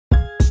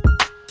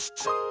Welcome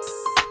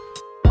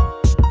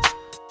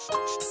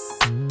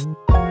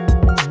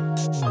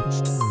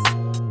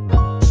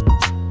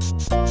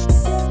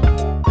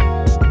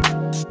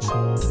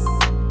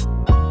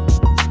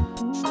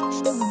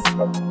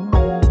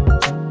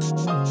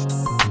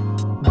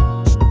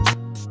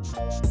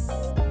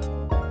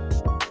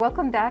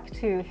back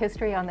to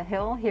History on the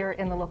Hill here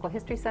in the Local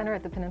History Center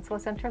at the Peninsula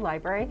Center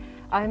Library.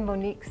 I'm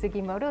Monique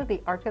Sugimoto,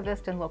 the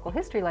archivist and local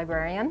history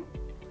librarian.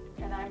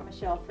 And I'm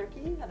Michele,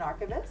 Fricke, an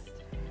archivist.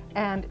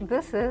 And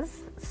this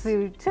is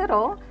Sue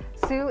Tittle.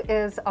 Sue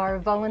is our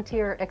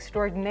volunteer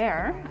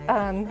extraordinaire.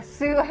 Nice.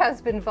 Sue has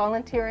been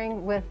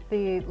volunteering with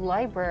the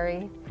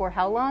library for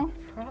how long?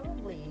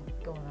 Probably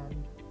going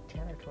on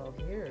 10 or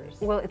 12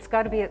 years. Well, it's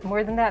got to be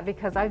more than that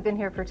because I've been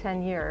here for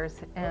 10 years.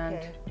 And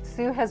okay.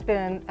 Sue has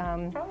been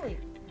probably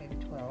maybe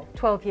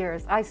 12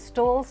 years. I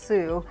stole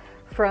Sue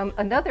from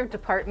another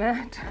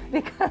department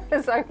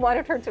because I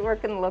wanted her to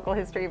work in the local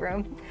history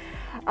room.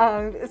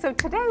 So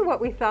today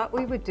what we thought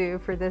we would do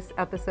for this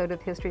episode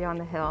of History on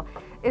the Hill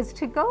is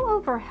to go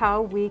over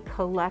how we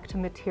collect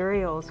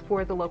materials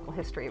for the local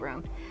history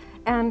room.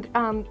 And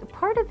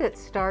part of it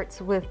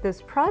starts with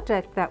this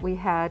project that we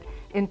had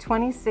in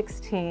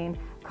 2016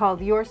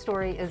 called Your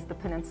Story is the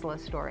Peninsula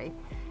Story.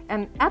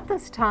 And at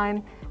this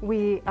time,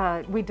 we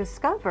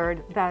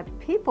discovered that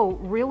people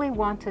really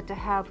wanted to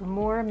have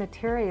more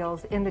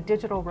materials in the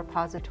digital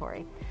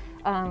repository.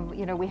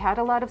 You know, we had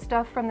a lot of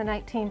stuff from the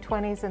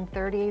 1920s and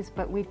 30s,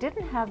 but we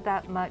didn't have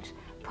that much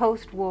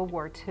post-World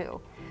War II.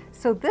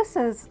 So this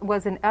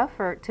was an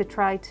effort to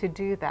try to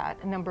do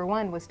that. Number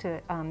one was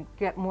to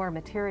get more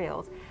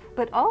materials,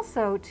 but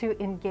also to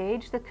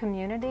engage the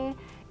community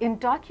in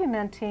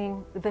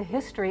documenting the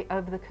history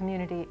of the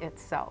community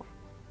itself.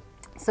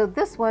 So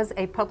this was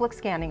a public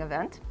scanning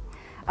event.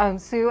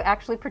 Sue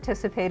actually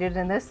participated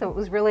in this, so it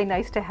was really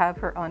nice to have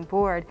her on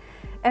board.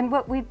 And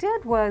what we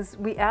did was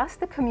we asked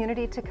the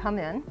community to come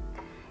in,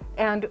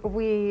 and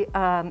we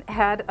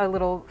had a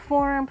little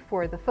form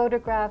for the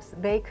photographs.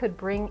 They could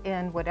bring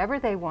in whatever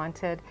they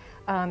wanted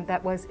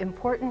that was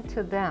important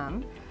to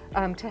them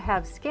to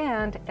have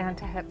scanned and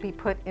to be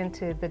put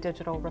into the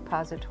digital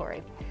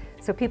repository.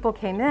 So people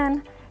came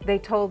in, they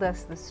told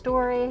us the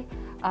story,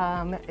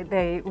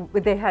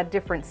 they had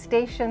different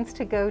stations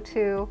to go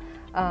to.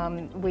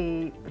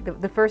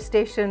 The first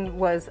station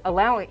was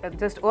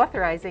just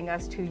authorizing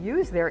us to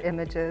use their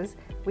images.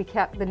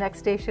 The next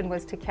station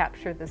was to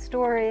capture the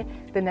story,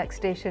 the next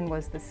station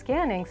was the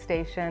scanning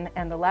station,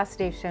 and the last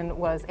station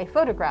was a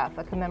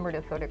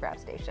commemorative photograph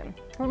station.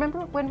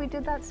 Remember when we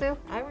did that, Sue?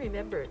 I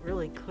remember it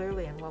really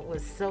clearly, and what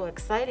was so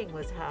exciting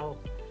was how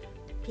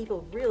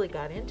people really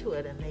got into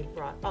it, and they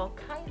brought all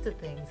kinds of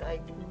things. I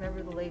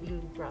remember the lady who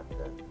brought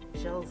the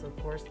shells, of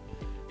course,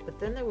 but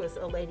then there was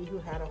a lady who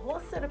had a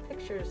whole set of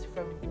pictures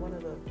from one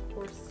of the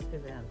horse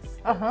events.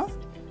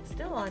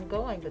 Still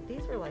ongoing, but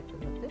these were like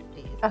from the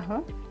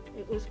 50s.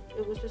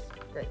 It was just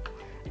great.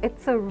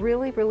 It's a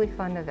really, really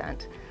fun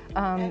event.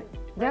 And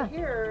yeah. right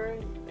here,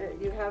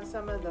 you have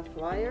some of the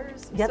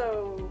flyers, Yep.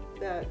 so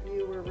that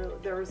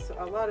there was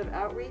a lot of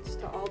outreach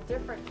to all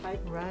different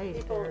types of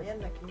people in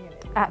the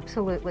community.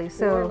 Absolutely. Four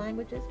So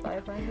languages,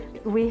 5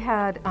 languages? we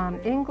had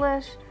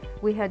English,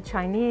 we had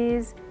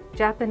Chinese,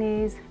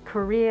 Japanese,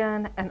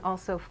 Korean, and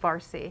also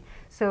Farsi.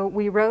 So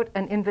we wrote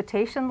an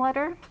invitation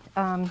letter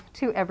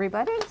to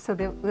everybody. So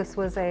this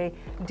was a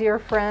dear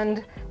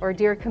friend or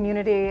dear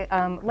community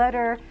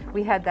letter.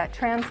 We had that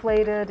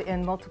translated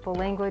in multiple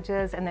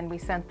languages, and then we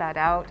sent that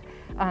out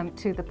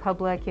to the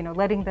public, you know,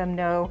 letting them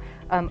know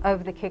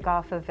of the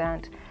kickoff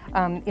event.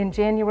 In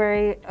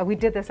January, we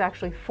did this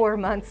actually 4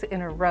 months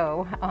in a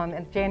row,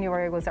 and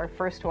January was our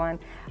first one.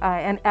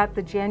 And at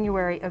the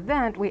January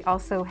event, we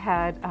also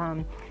had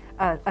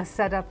a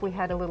setup. We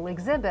had a little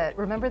exhibit.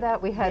 Remember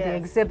that? We had the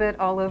exhibit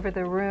all over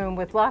the room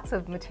with lots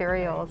of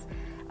materials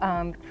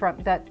from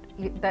that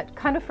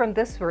kind of from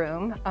this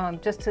room,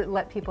 just to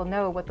let people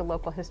know what the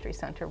local history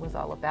center was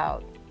all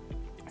about.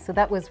 So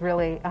that was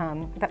really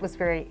that was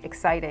very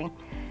exciting.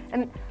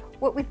 And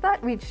what we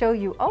thought we'd show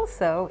you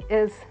also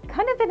is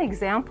kind of an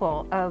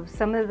example of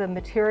some of the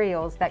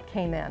materials that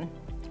came in,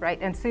 right?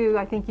 And Sue,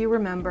 I think you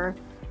remember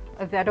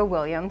Avetta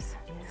Williams.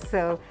 Yes.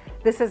 So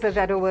this is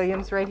Avetta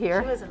Williams right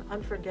here. She was an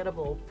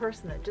unforgettable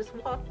person that just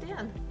walked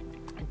in.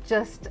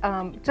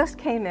 Just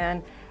came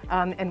in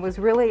and was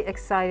really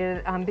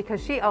excited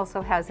because she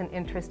also has an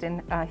interest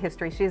in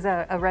history. She's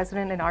a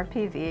resident in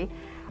RPV,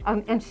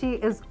 and she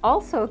is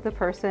also the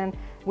person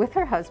with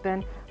her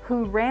husband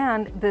who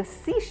ran the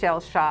seashell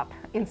shop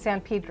in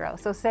San Pedro.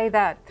 So say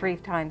that 3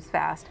 times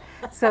fast.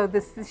 So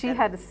she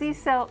had a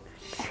seashell,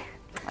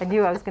 I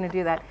knew I was going to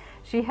do that.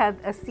 She had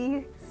a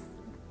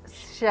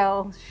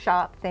seashell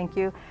shop, thank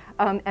you,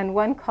 and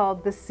one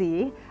called The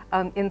Sea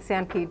in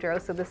San Pedro.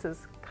 So this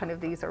is kind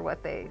of, these are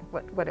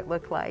what it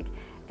looked like.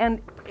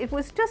 And it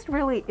was just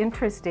really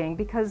interesting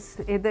because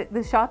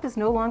the shop is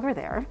no longer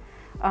there,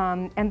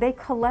 and they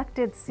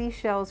collected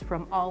seashells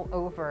from all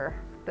over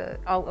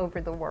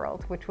the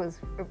world, which was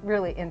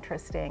really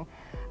interesting.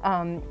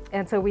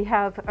 And so we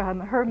have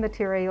her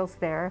materials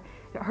there.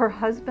 Her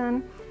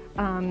husband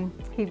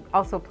He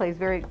also plays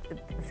very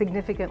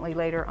significantly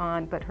later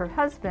on, but her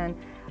husband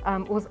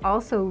was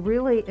also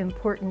really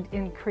important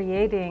in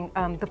creating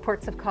the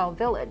Ports of Call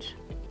village.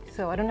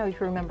 So I don't know if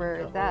you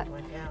remember that.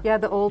 Yeah,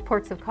 the old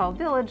Ports of Call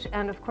village,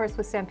 and of course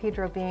with San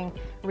Pedro being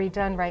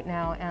redone right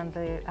now, and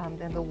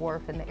the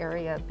wharf and the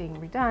area being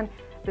redone,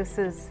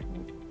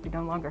 we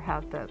no longer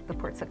have the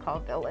Ports of Call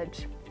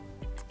village.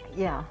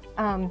 Yeah.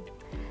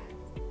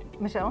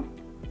 Michele?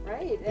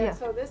 Right, and yeah.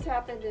 So this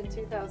happened in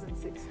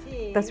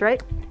 2016. That's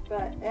right.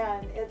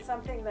 And it's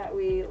something that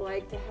we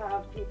like to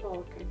have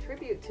people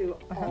contribute to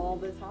all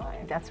the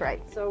time. That's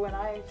right. So when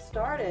I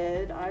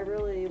started, I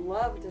really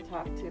love to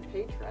talk to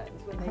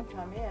patrons when they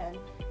come in.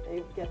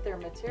 They get their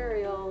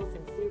materials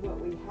and see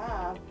what we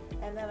have,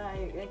 and then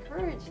I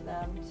encourage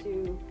them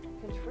to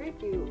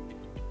contribute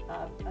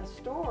a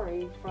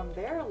story from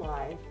their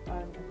life,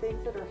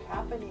 things that are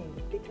happening,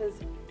 because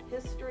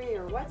history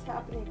or what's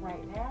happening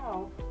right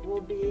now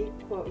will be,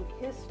 quote,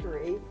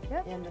 history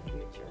in the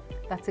future.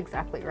 That's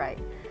exactly right.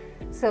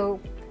 So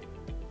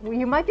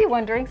you might be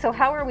wondering, so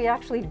how are we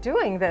actually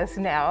doing this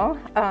now?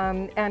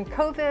 And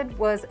COVID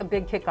was a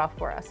big kickoff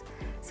for us.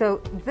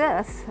 So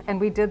this,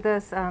 and we did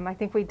this, I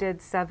think we did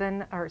 6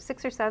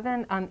 or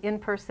 7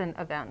 in-person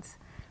events.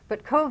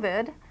 But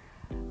COVID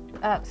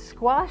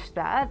squashed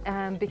that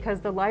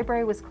because the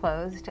library was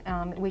closed.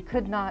 We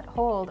could not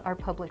hold our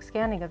public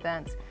scanning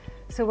events.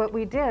 So what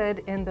we did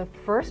in the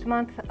first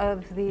month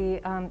of the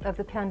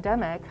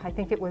pandemic, I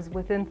think it was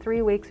within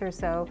 3 weeks or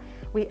so,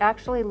 we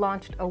actually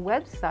launched a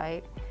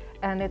website,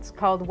 and it's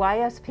called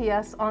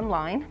YSPS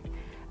Online,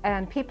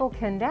 and people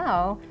can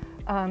now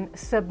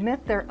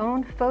submit their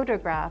own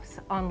photographs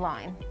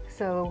online.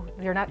 So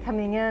they're not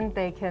coming in,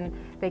 they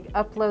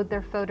upload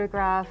their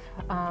photograph,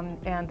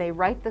 and they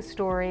write the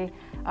story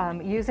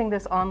using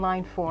this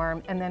online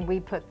form, and then we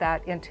put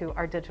that into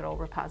our digital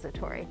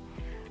repository.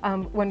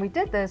 When we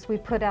did this, we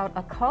put out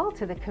a call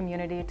to the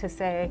community to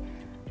say,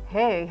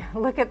 hey,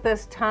 look at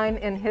this time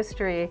in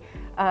history.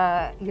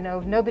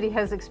 Nobody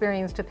has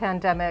experienced a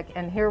pandemic,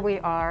 and here we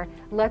are.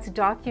 Let's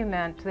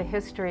document the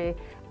history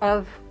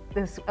of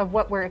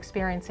what we're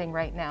experiencing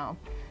right now.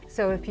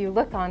 So if you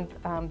look on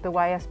the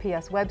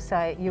YSPS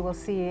website, you will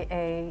see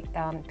a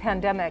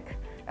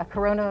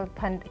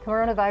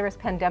coronavirus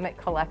pandemic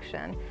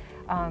collection.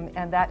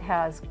 And that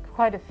has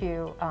quite a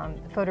few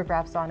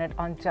photographs on it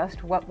on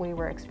just what we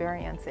were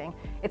experiencing.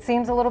 It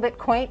seems a little bit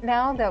quaint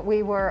now that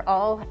we were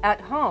all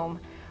at home,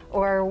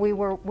 or we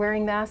were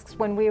wearing masks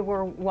when we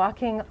were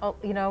walking,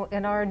 in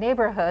our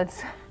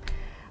neighborhoods,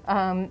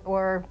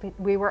 or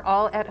we were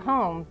all at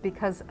home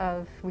because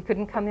we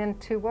couldn't come in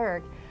to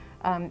work.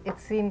 It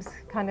seems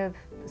kind of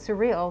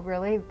surreal,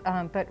 really,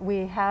 but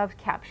we have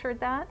captured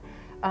that.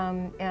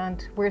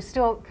 And we're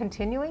still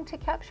continuing to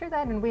capture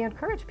that, and we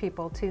encourage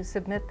people to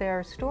submit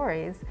their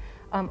stories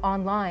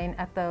online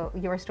at the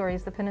Your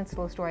Stories, the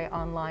Peninsula Story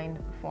online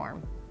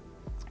form.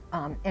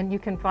 And you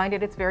can find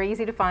it, it's very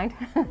easy to find.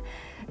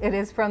 It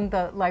is from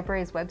the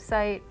library's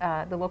website,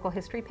 the local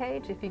history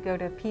page. If you go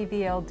to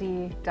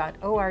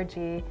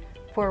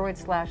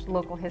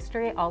pvld.org/local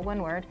history, all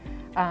one word,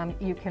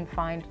 you can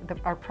find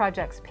our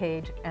projects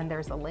page, and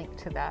there's a link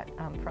to that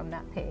from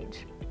that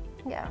page.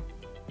 Yeah.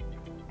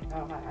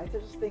 Oh, I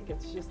just think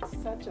it's just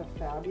such a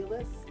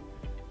fabulous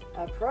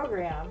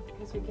program,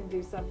 because we can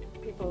do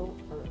people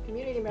or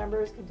community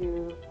members can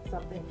do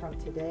something from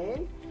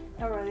today,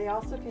 or they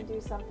also can do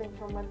something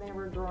from when they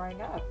were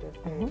growing up if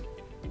they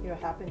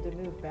happen to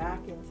move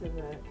back into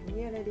the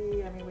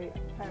community. I mean,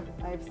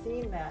 I've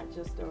seen that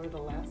just over the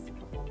last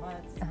couple of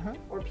months,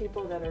 or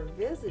people that are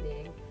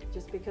visiting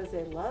just because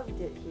they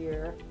loved it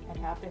here and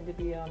happened to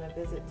be on a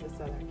visit to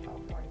Southern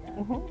California.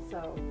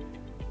 So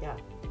yeah,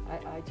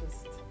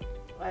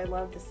 I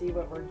love to see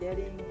what we're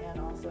getting, and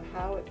also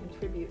how it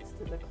contributes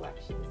to the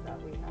collections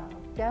that we have.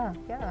 Yeah.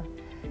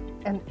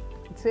 And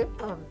Sue?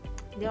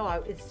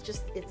 It's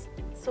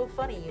so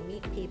funny. You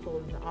meet people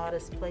in the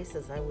oddest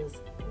places. I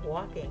was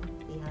walking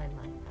behind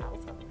my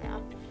house on the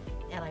path,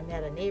 and I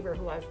met a neighbor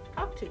who I've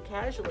talked to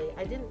casually.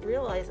 I didn't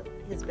realize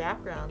his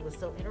background was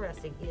so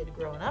interesting. He had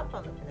grown up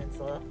on the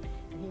peninsula,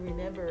 and he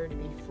remembered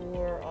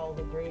before all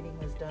the grading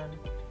was done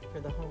for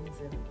the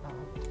homes in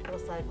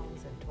hillside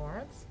homes in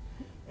Torrance.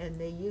 And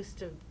they used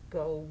to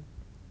go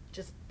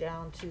just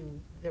down to,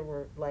 there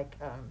were like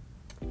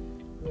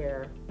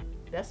where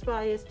Best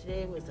Buy is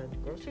today was a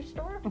grocery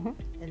store,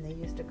 and they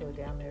used to go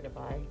down there to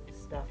buy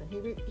stuff. And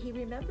he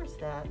remembers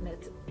that, and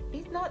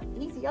he's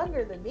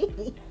younger than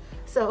me,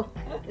 so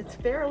it's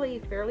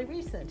fairly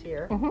recent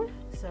here.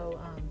 So,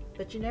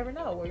 but you never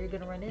know where you're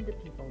going to run into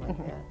people like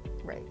that.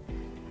 Right.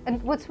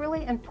 And what's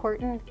really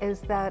important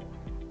is that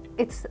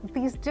it's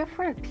these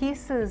different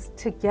pieces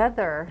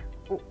together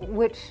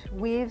which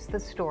weaves the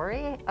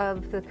story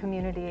of the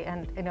community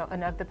and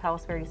of the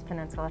Palos Verdes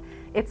Peninsula.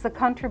 It's a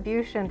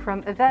contribution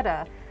from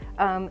Iveta,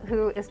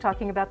 who is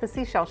talking about the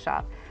seashell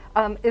shop.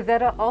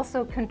 Iveta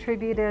also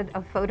contributed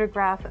a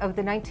photograph of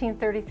the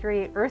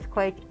 1933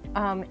 earthquake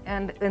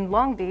and in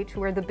Long Beach,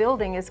 where the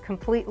building is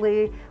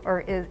completely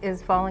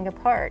is falling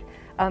apart,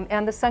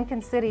 and the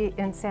sunken city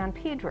in San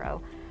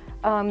Pedro.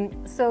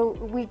 So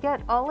we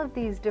get all of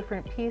these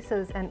different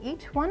pieces, and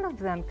each one of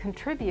them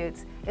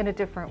contributes in a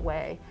different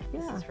way.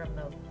 This is from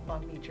the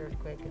Long Beach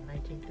earthquake in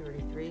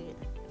 1933.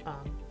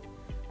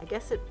 I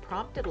guess it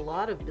prompted a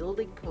lot of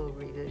building code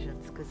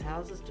revisions because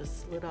houses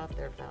just slid off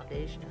their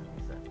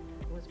foundations.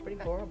 It was pretty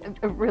horrible.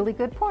 A really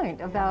good point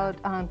about,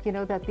 you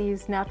know, that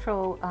these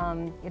natural,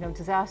 you know,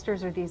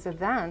 disasters or these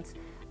events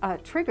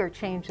trigger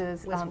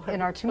changes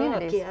in our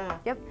communities. Yeah.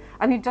 Yep.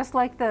 I mean, just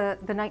like the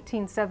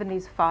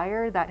 1970s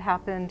fire that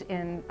happened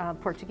in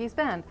Portuguese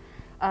Bend,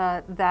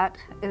 that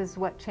is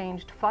what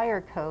changed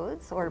fire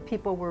codes, or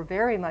people were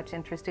very much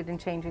interested in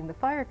changing the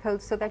fire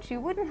codes so that you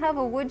wouldn't have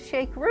a wood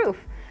shake roof,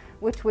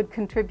 which would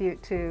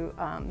contribute to,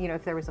 you know,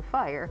 if there was a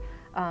fire.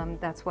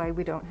 That's why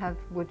we don't have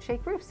wood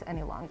shake roofs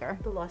any longer.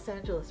 The Los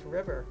Angeles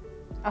River,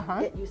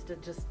 it used to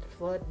just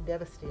flood and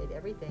devastate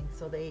everything,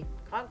 so they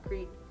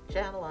concrete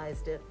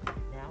channelized it.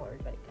 Now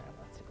everybody kind of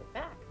wants to go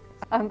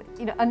back.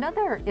 You know,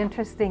 another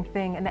interesting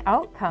thing, an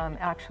outcome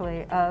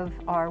actually of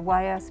our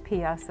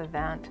YSPS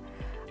event,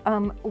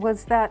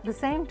 was that the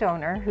same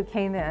donor who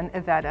came in,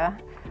 Iveta,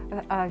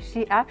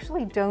 she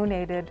actually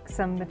donated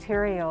some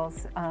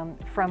materials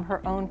from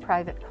her own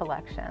private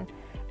collection.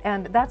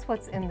 And that's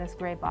what's in this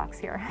gray box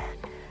here.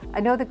 I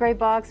know the gray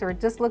box, or it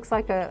just looks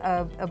like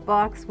a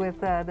box with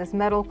this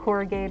metal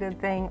corrugated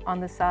thing on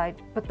the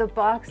side, but the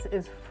box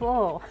is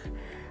full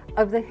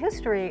of the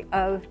history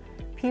of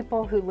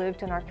people who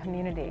lived in our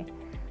community.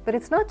 But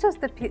it's not just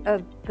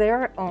of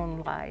their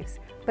own lives,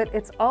 but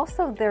it's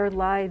also their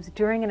lives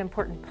during an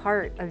important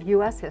part of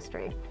U.S.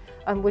 history,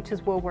 which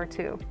is World War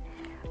II.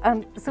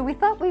 So we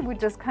thought we would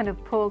just kind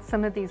of pull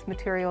some of these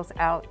materials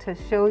out to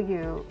show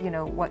you, you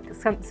know, what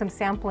some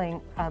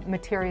sampling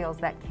materials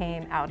that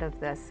came out of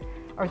this,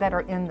 or that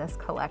are in this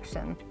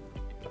collection.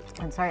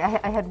 I'm sorry,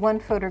 I had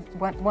one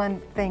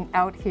thing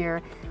out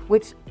here,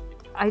 which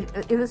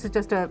this is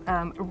just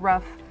a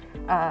rough.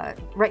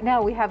 Right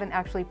now we haven't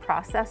actually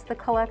processed the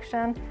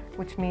collection,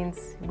 which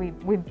means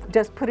we've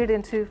just put it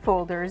into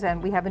folders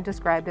and we haven't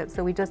described it,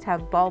 so we just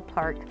have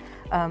ballpark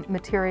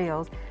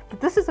materials. But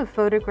this is a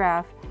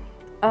photograph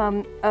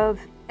of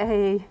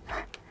a,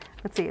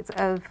 let's see, it's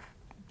of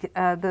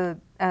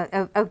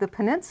the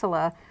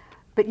peninsula,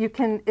 but you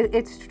can,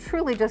 it's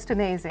truly just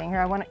amazing. Here,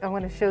 I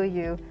want to show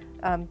you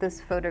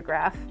this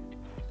photograph.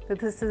 So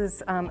this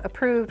is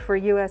approved for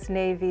U.S.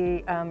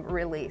 Navy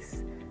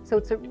release. So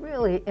it's a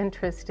really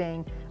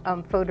interesting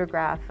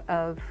photograph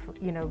of,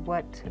 you know,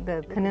 what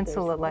the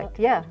peninsula like.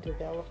 Yeah.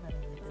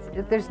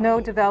 There's no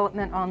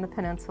development on the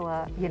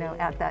peninsula, you know,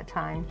 at that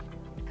time.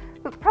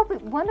 But probably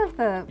one of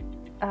the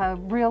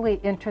really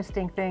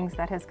interesting things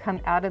that has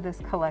come out of this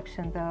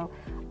collection, though,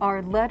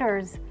 are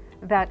letters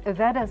that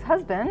Iveta's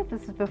husband,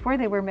 this is before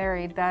they were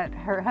married, that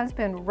her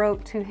husband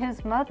wrote to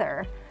his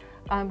mother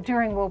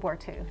during World War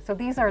II. So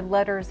these are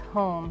letters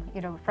home,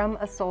 you know, from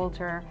a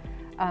soldier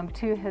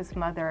to his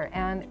mother,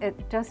 and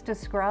it just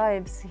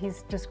describes,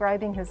 he's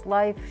describing his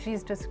life.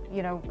 She's just,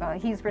 you know,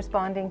 he's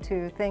responding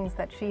to things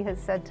that she has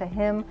said to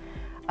him,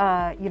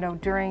 you know,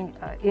 during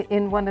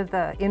in one of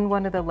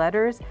the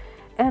letters,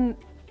 and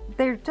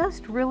they're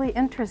just really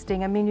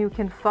interesting. I mean, you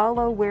can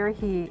follow where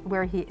he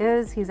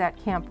is. He's at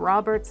Camp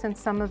Roberts in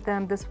some of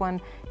them. This one,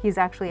 he's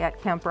actually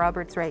at Camp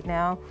Roberts right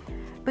now.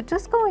 But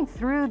just going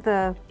through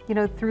the, you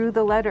know, through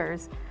the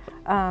letters,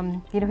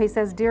 you know, he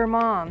says, "Dear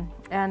Mom,"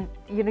 and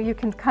you know, you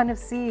can kind of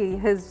see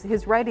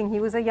his writing. He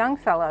was a young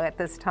fellow at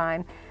this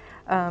time.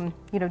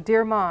 You know,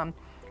 "Dear Mom,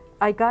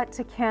 I got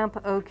to camp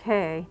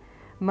okay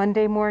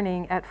Monday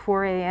morning at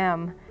 4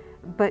 a.m.,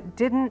 but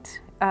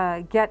didn't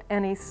get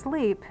any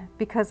sleep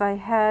because I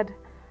had,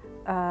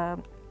 I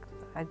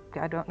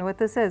don't know what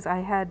this is.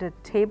 I had a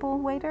table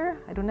waiter.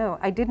 I don't know.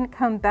 I didn't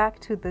come back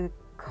to the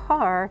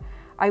car.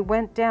 I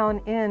went down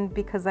in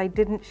because I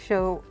didn't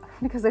show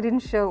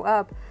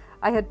up.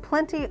 I had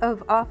plenty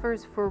of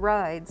offers for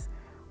rides.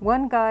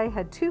 One guy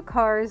had 2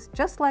 cars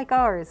just like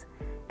ours,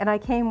 and I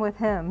came with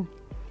him.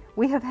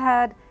 We have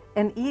had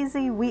an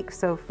easy week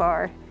so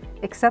far,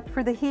 except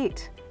for the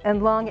heat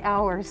and long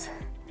hours.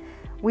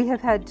 We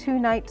have had 2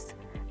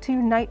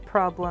 night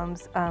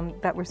problems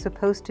that were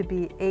supposed to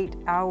be 8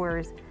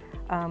 hours.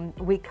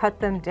 We cut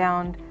them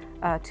down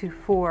to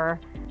 4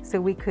 so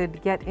we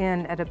could get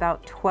in at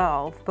about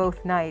 12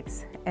 both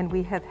nights, and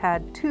we have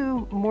had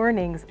 2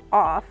 mornings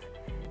off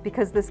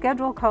because the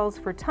schedule calls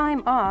for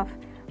time off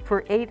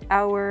for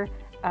 8-hour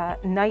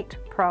night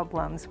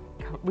problems.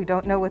 We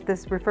don't know what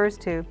this refers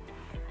to.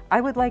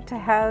 I would like to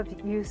have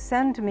you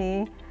send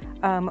me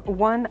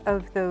one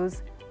of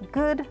those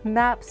good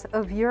maps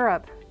of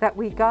Europe that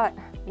we got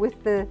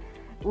with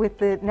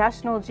the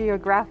National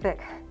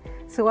Geographic,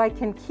 so I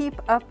can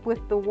keep up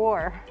with the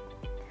war.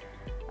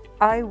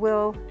 I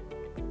will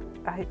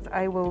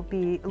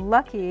be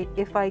lucky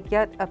if I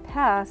get a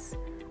pass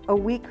a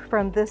week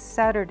from this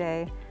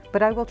Saturday,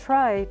 but I will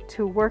try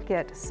to work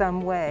it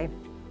some way.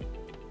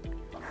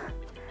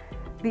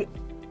 The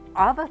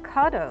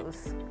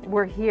avocados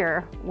were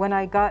here when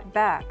I got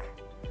back.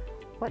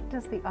 What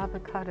does the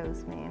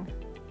avocados mean?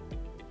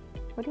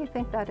 What do you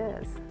think that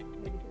is?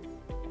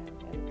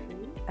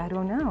 I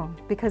don't know,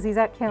 because he's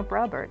at Camp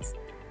Roberts.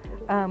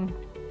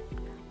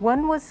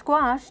 One was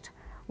squashed,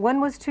 one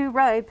was too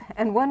ripe,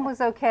 and one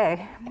was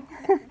okay.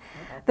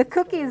 The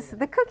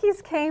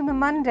cookies came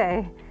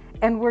Monday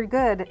and were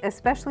good,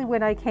 especially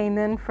when I came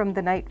in from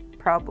the night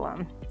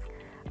problem.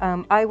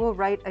 I will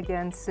write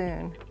again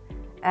soon,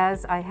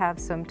 as I have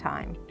some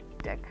time,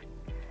 Dick.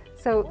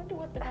 So I wonder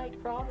what the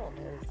night problem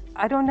is.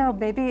 I don't know,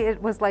 maybe it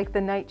was like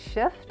the night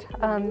shift.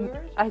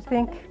 I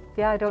think,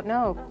 yeah, I don't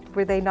know.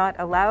 Were they not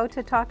allowed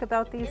to talk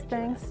about these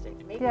things?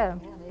 Maybe, Yeah.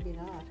 Maybe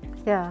not.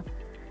 Yeah.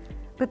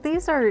 But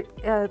these are,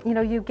 you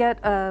know, you get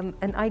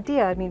an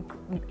idea. I mean,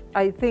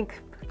 I think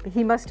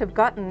he must have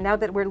gotten, now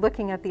that we're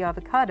looking at the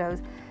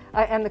avocados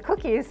and the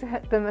cookies,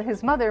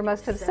 his mother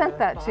must have sent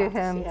that to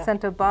him,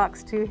 sent a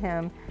box to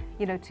him,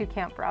 you know, to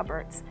Camp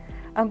Roberts.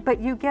 But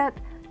you get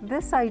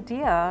this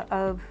idea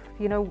of,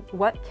 you know,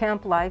 what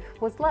camp life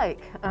was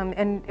like.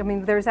 And I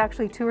mean, there's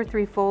actually 2 or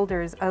 3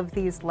 folders of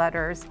these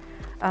letters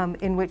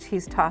in which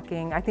he's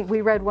talking. I think we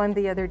read one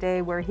the other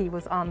day where he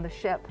was on the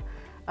ship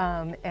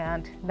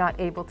and not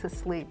able to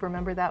sleep.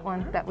 Remember that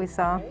one that we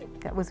saw?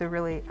 That was a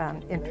really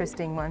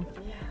interesting one.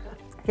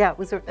 Yeah,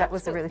 that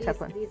was a really tough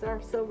one. These are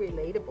so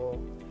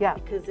relatable. Yeah.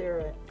 Because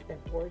they're an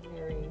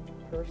ordinary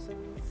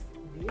person's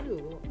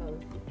view of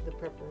the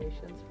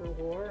preparations for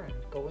war and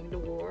going to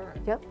war.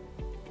 And Yep.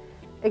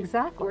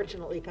 Exactly.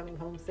 fortunately coming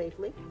home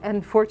safely.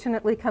 And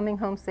fortunately coming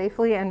home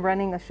safely and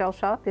running a shell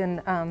shop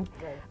in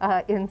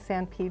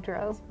San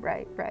Pedro.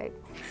 Right, right.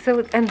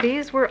 So, and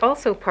these were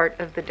also part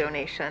of the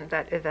donation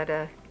that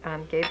Iveta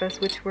gave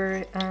us, which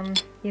were,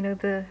 you know,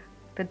 the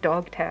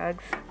dog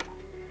tags,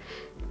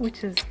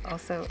 which is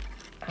also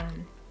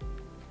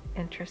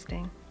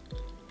interesting.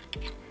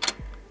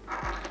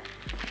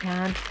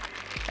 And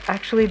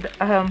actually,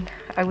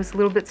 I was a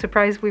little bit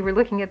surprised. We were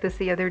looking at this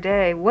the other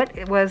day.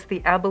 What was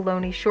the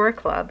Abalone Shore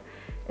Club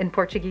in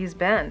Portuguese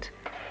Bend?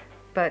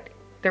 But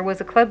there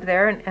was a club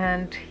there,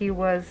 and he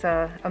was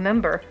a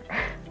member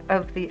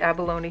of the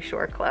Abalone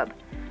Shore Club.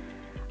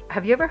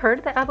 Have you ever heard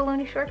of the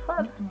Abalone Shore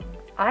Club? Mm-hmm.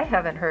 I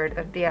haven't heard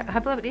of the. How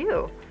about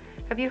you?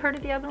 Have you heard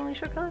of the Abalone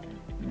Shore Club?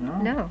 No.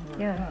 No.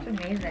 Yeah. It's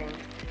amazing.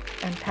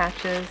 And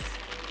patches.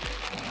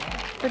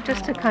 But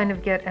just to kind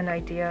of get an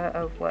idea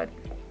of what,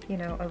 you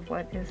know, of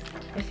what is.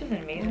 This is an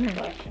amazing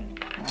collection.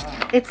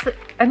 Wow. It's,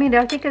 I mean,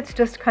 I think it's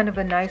just kind of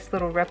a nice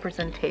little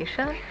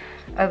representation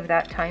of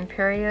that time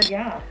period.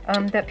 Yeah.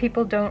 That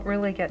people don't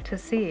really get to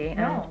see.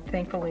 No. And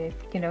thankfully,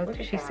 you know, Look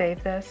at she that.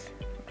 saved this.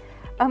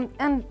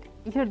 And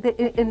you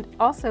know,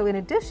 also in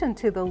addition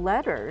to the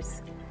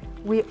letters,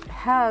 we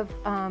have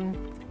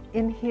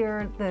in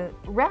here the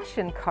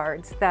ration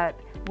cards that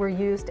were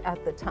used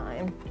at the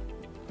time.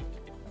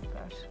 Oh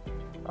gosh,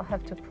 I'll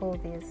have to pull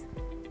these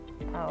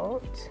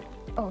out.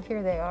 Oh,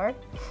 here they are.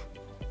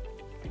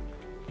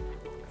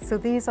 So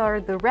these are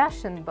the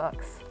ration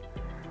books,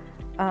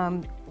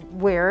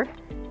 where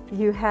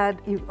you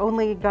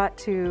only got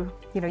to,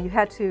 you know, you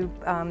had to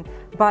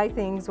buy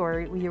things,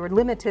 or you were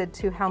limited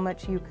to how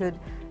much you could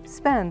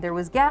spend. There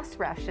was gas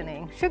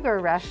rationing, sugar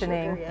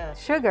rationing, Sugar,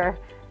 yes. sugar.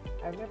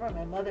 I remember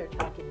my mother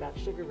talking about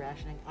sugar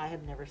rationing. I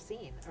have never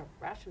seen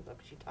a ration book.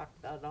 She talked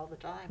about it all the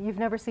time. You've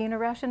never seen a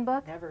ration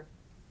book? Never.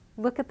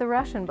 Look at the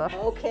ration book.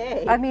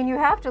 Okay. I mean, you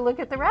have to look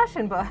at the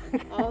ration book.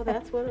 Oh,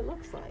 that's what it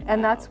looks like.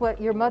 And Wow. that's what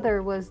your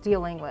mother was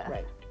dealing with.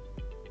 Right.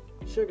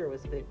 Sugar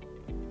was a big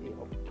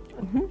deal.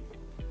 Mm-hmm.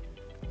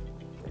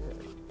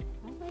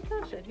 Oh my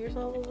gosh! And here's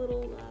all the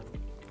little.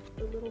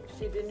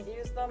 She didn't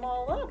use them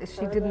all up.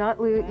 She did not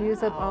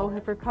use up all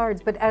of her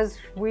cards. But as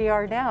we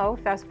are now,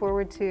 fast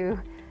forward to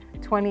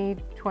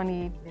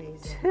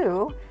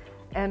 2022,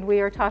 and we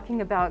are talking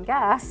about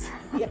gas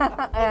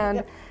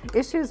and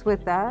issues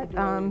with that.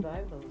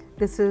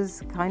 This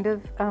is kind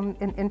of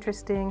an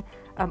interesting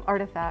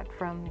artifact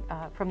from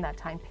that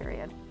time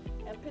period.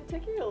 And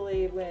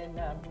particularly when,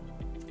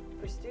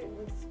 for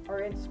students or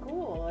in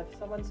school, if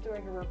someone's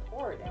doing a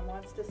report and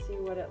wants to see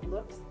what it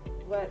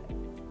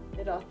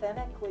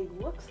authentically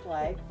looks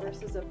like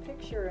versus a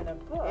picture in a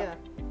book,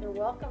 they're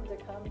welcome to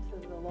come to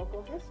the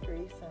local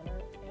history center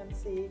and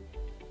see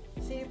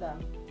them.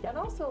 And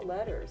also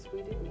letters.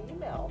 We do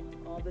email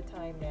all the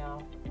time now,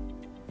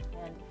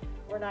 and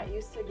we're not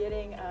used to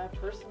getting a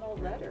personal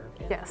letter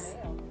in the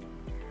mail.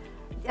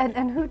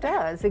 And who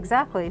does,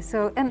 exactly.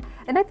 So, and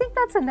I think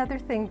that's another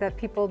thing that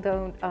people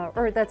don't,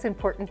 or that's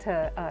important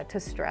to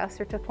stress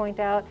or to point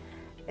out,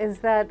 is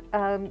that,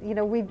 you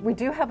know, we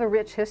do have a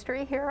rich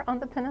history here on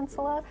the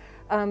peninsula.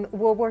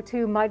 World War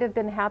II might have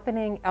been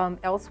happening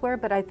elsewhere,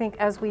 but I think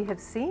as we have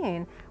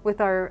seen with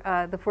our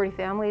the 40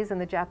 families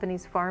and the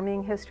Japanese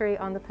farming history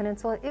on the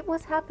peninsula, it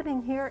was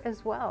happening here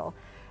as well.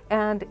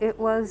 And it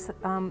was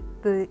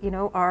you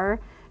know, our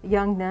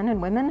young men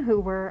and women who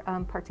were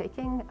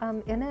partaking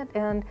in it,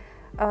 and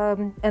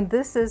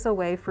this is a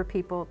way for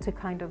people to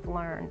kind of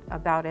learn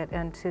about it,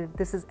 and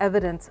this is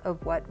evidence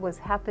of what was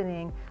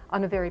happening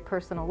on a very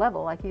personal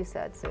level, like you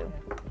said, Sue.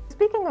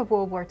 Speaking of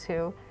World War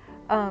II,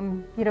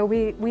 you know,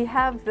 we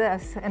have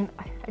this, and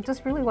I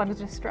just really wanted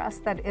to stress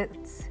that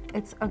it's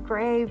a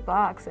gray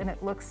box and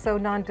it looks so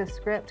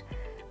nondescript,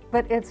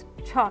 but it's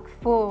chock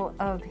full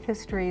of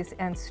histories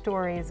and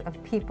stories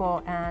of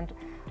people and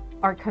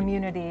our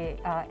community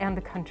and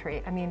the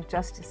country. I mean,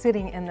 just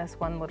sitting in this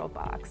one little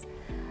box.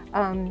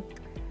 And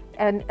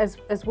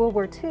as World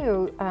War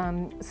II,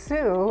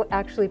 Sue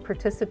actually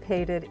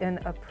participated in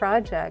a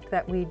project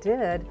that we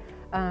did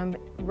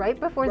right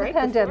before the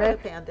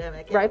pandemic,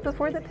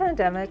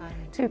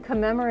 to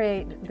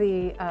commemorate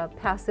the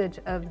passage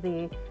of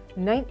the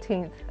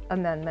 19th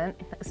Amendment,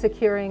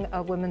 securing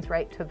a women's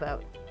right to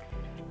vote.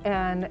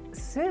 And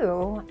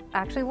Sue,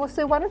 actually, well,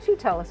 Sue, why don't you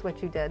tell us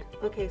what you did?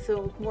 Okay,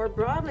 so more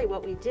broadly,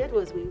 what we did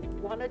was we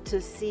wanted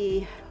to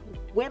see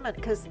women,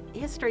 because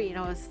history, you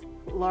know, is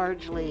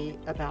largely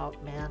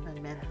about men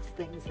and men's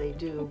things they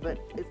do, but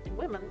it's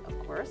women, of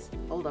course,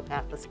 hold up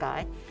half the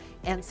sky.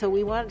 And so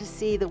we wanted to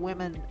see the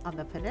women on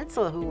the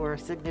peninsula who were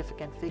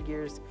significant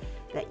figures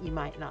that you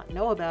might not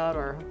know about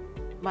or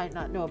might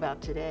not know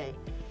about today.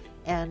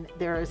 And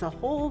there is a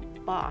whole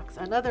box,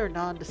 another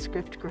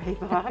nondescript gray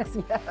box,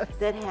 Yes.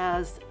 that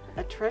has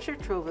a treasure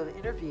trove of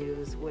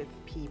interviews with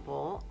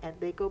people, and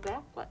they go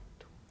back, what,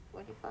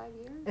 25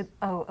 years?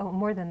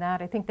 More than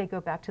that. I think they go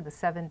back to the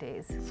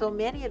 70s. So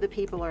many of the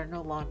people are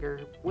no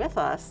longer with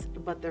us,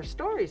 but their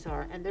stories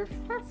are, and they're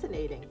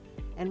fascinating.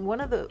 And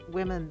one of the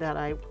women that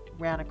I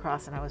ran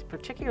across, and I was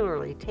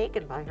particularly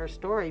taken by her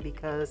story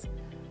because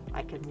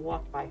I can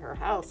walk by her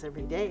house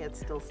every day. It's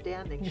still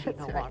standing. She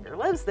no longer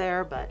lives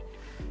there, but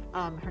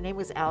her name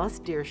was Alice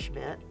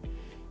Deerschmidt,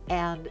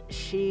 and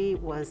she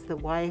was the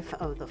wife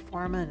of the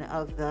foreman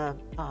of the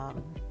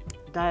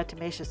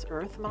diatomaceous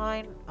earth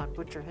mine on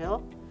Butcher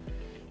Hill.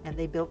 And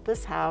they built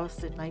this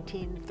house in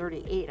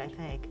 1938, I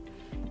think,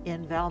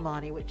 in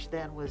Valmonte, which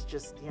then was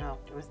just, you know,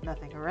 there was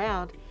nothing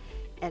around.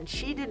 And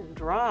she didn't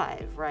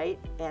drive, right?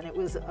 And it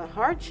was a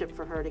hardship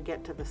for her to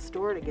get to the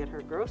store to get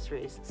her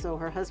groceries. So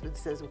her husband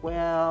says,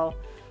 well,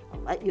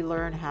 I'll let you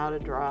learn how to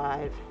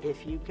drive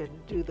if you can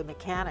do the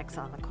mechanics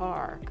on the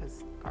car,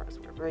 because cars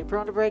were very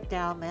prone to break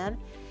down then.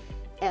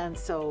 And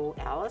so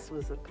Alice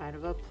was a kind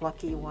of a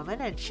plucky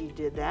woman, and she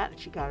did that, and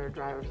she got her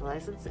driver's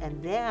license.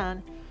 And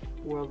then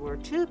World War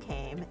II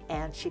came,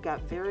 and she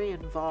got very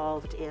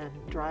involved in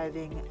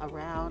driving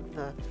around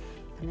the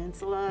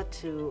peninsula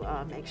to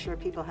make sure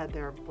people had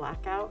their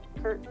blackout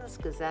curtains,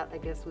 because that, I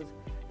guess, was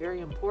very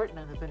important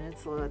in the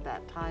peninsula at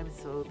that time,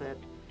 so that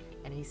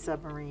any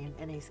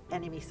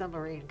enemy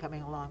submarine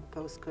coming along the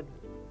coast couldn't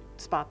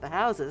spot the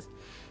houses.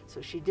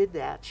 So she did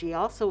that. She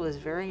also was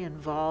very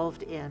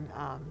involved in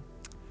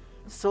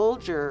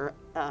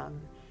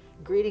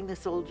greeting the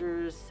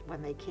soldiers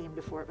when they came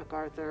to Fort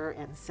MacArthur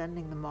and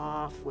sending them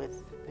off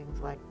with things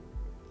like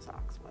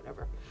socks,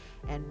 whatever,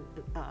 and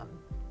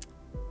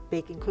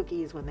baking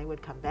cookies when they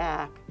would come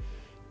back.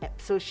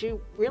 So she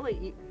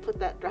really put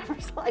that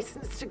driver's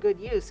license to good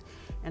use.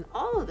 And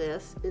all of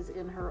this is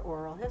in her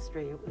oral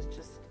history. It was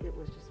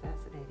just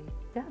fascinating.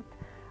 Yeah.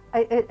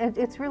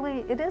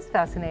 It is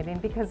fascinating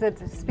because it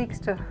speaks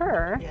to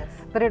her, Yes.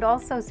 but it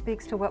also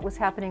speaks to what was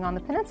happening on the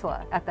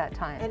peninsula at that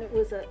time. And it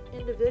was an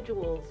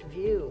individual's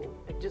view,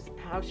 and just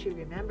how she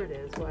remembered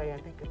it is why I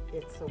think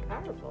it's so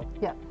powerful.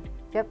 Yep,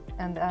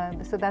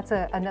 and so that's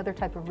another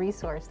type of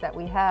resource that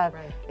we have.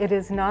 Right. It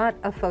is not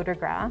a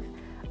photograph.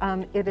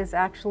 It is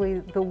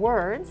actually the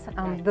words,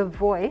 Right. the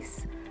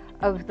voice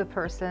of the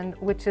person,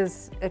 which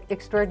is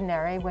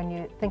extraordinary when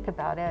you think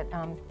about it.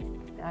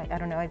 I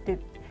don't know,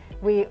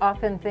 we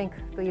often think,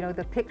 you know,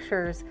 the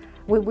pictures,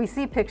 we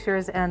see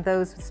pictures and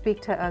those speak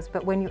to us,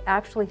 but when you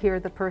actually hear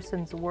the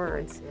person's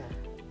words,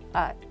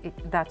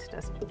 that's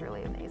just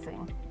really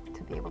amazing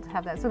to be able to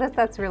have that. So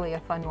that's really a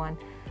fun one.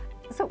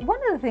 So one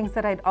of the things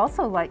that I'd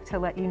also like to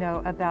let you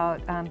know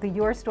about the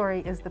Your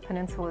Story is the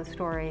Peninsula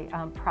Story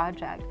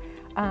project.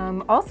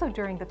 Also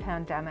during the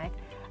pandemic,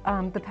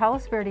 the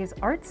Palos Verdes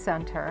Arts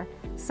Center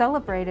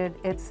celebrated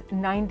its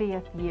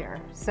 90th year.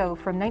 So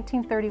from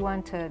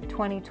 1931 to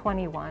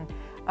 2021,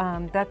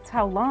 that's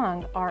how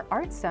long our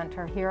Arts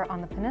Center here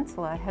on the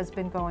peninsula has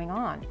been going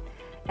on.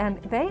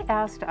 And they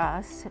asked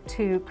us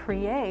to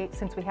create,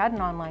 since we had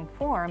an online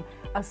form,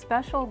 a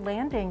special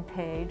landing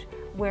page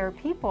where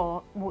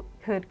people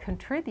could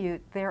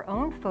contribute their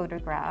own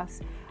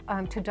photographs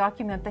to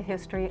document the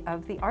history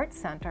of the Arts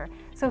Center.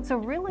 So it's a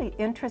really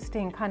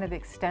interesting kind of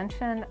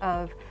extension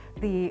of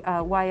the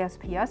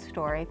YSPS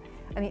story.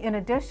 I mean, in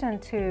addition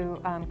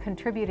to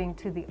contributing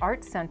to the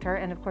Arts Center,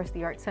 and of course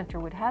the Arts Center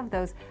would have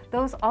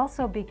those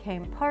also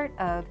became part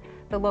of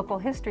the local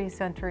history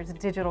center's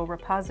digital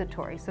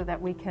repository, so that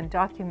we can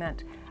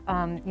document,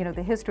 you know,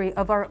 the history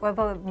of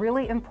a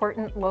really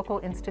important local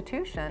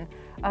institution,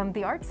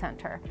 the Arts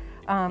Center.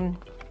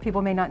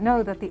 People may not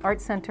know that the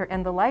Arts Center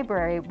and the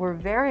library were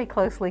very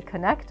closely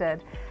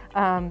connected,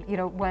 you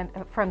know,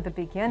 from the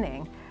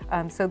beginning.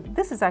 So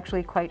this is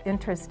actually quite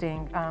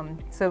interesting.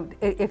 So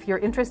if you're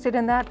interested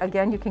in that,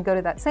 again, you can go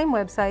to that same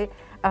website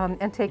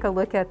and take a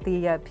look at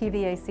the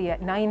PVAC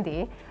at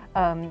 90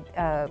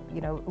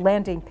 you know,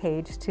 landing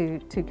page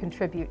to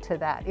contribute to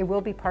that. It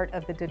will be part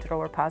of the digital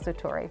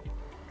repository.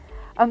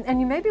 And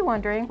you may be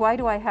wondering, why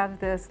do I have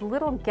this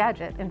little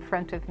gadget in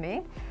front of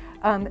me?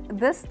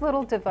 This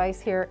little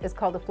device here is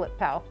called a flip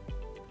pal.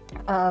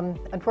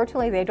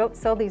 Unfortunately, they don't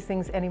sell these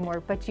things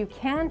anymore, but you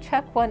can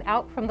check one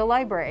out from the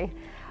library.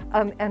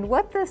 And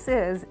what this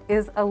is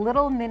a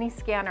little mini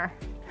scanner.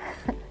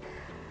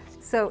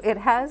 So it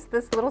has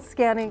this little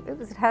scanning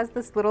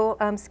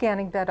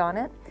bed on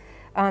it.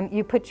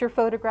 You put your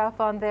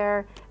photograph on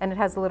there, and it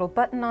has a little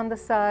button on the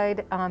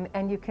side,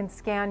 and you can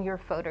scan your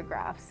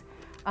photographs.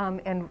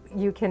 And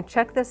you can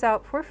check this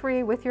out for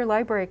free with your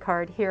library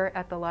card here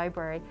at the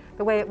library.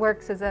 The way it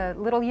works is a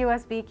little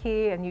USB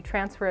key, and you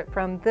transfer it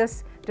from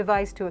this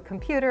device to a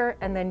computer,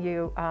 and then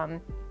you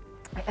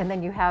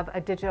have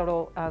a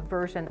digital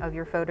version of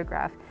your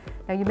photograph.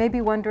 Now you may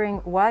be wondering,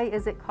 why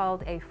is it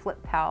called a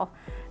flip pal?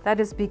 That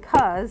is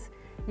because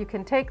you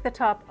can take the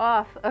top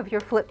off of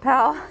your flip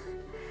pal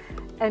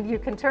and you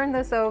can turn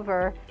this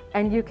over,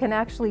 and you can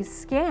actually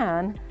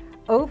scan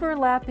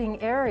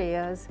overlapping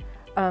areas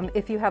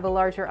if you have a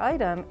larger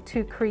item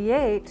to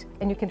create,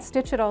 and you can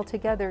stitch it all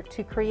together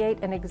to create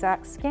an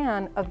exact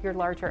scan of your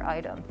larger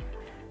item.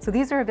 So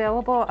these are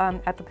available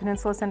at the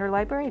Peninsula Center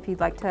Library. If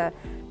you'd like to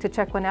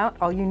check one out,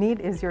 all you need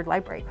is your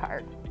library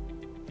card.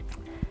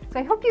 So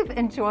I hope you've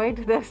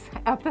enjoyed this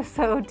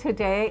episode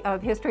today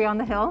of History on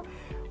the Hill.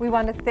 We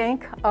want to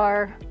thank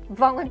our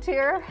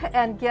volunteer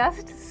and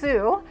guest,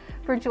 Sue,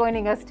 for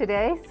joining us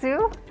today.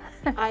 Sue?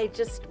 I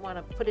just want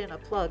to put in a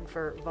plug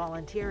for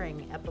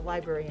volunteering at the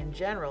library in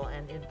general,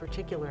 and in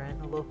particular in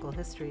the local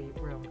history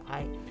room.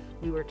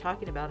 We were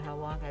talking about how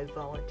long I've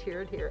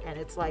volunteered here, and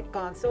it's like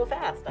gone so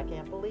fast. I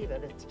can't believe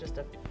it. It's just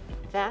a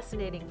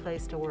fascinating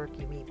place to work.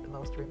 You meet the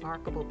most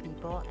remarkable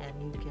people,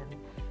 and you can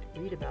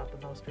read about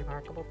the most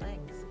remarkable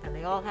things. And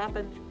they all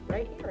happen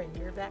right here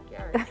in your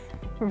backyard.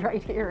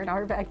 Right here in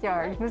our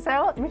backyard.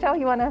 Michele,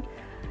 you want to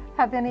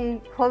have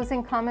any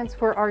closing comments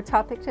for our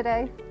topic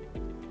today?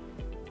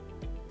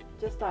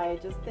 I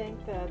just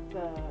think that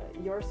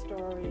your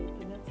story,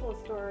 Peninsula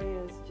Story,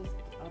 is just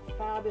a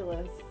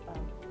fabulous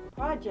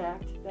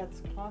project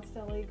that's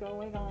constantly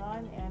going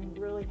on, and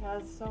really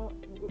has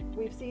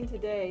we've seen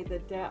today the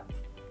depth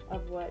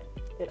of what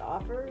it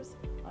offers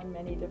on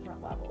many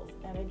different levels.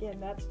 And again,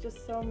 that's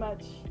just so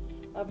much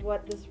of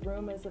what this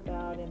room is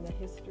about in the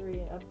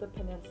history of the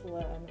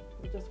peninsula, and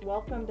we're just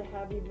welcome to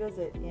have you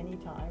visit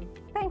anytime.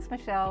 Thanks,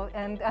 Michele,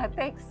 and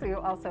thanks, Sue,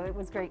 also. It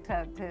was great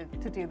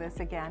to do this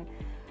again.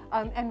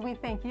 And we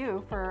thank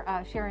you for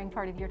sharing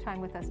part of your time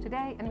with us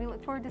today, and we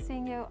look forward to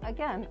seeing you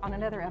again on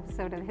another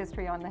episode of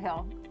History on the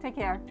Hill. Take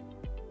care.